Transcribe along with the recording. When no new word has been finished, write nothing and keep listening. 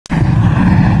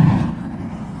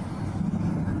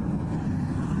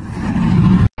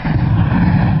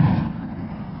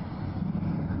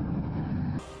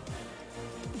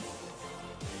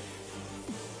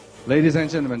Ladies and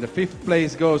gentlemen, the 5th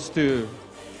place goes to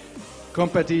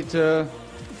competitor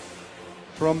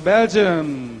from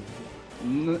Belgium,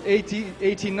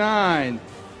 89,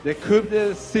 the Coupe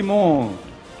de Simon.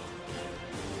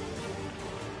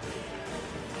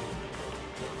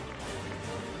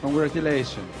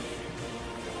 Congratulations.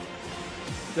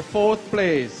 The 4th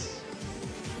place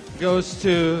goes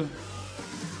to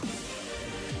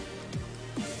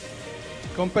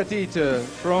competitor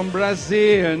from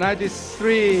Brazil,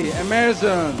 93,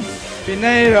 Emerson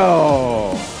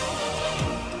Pinheiro.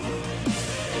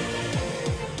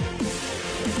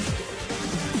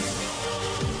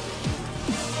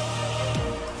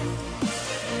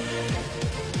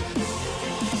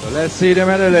 So let's see the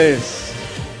medalists.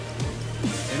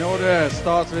 In order,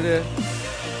 starts with the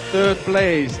 3rd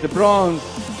place. The bronze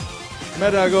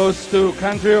medal goes to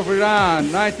country of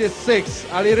Iran, 96,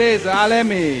 Alireza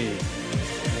Alemi.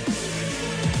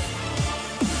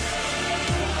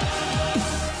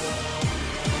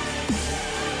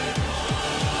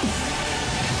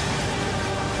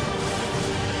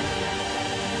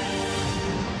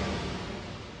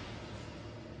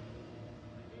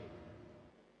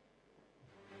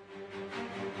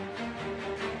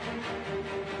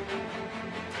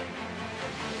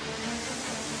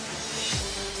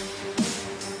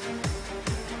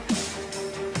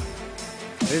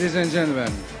 Ladies and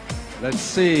gentlemen, let's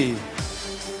see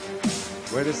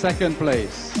where the 2nd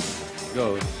place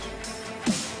goes.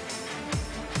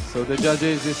 So the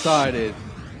judges decided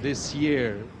this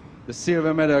year the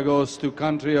silver medal goes to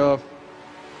country of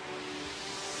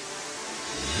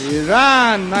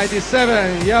Iran,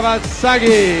 97,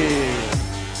 Yavatsagi.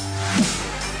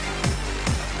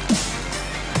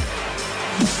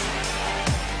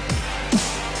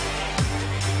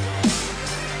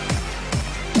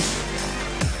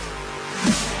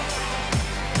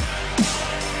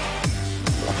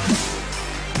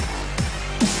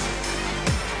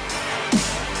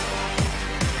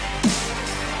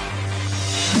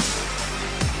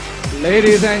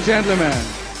 Ladies and gentlemen,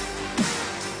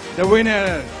 the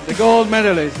winner, the gold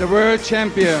medalist, the world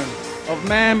champion of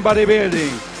man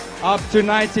bodybuilding up to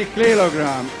 90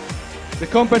 kilograms, the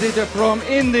competitor from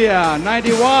India,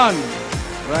 91,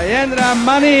 Rajendran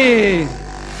Mani.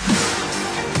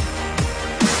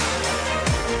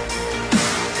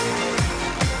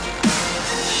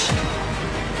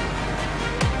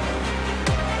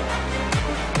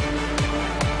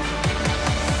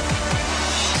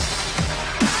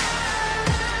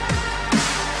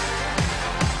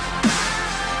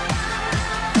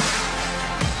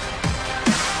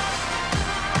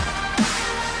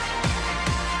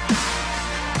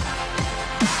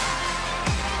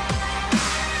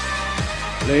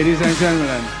 Ladies and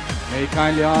gentlemen, may I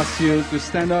kindly ask you to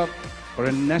stand up for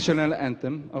a national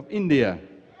anthem of India.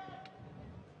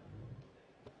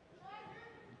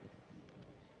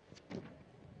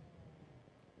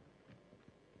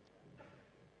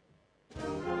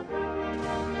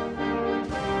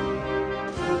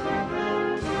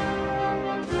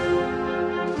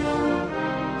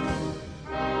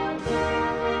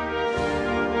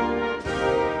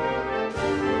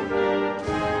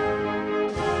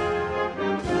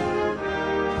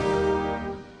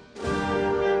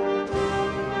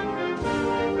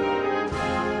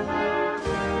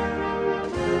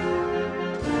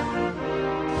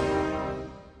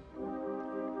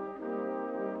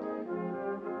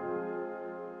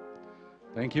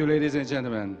 Thank you, ladies and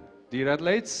gentlemen. Dear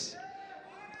athletes,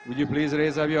 would you please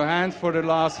raise up your hand for the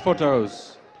last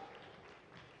photos?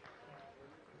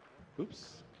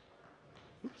 Oops.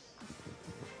 Oops.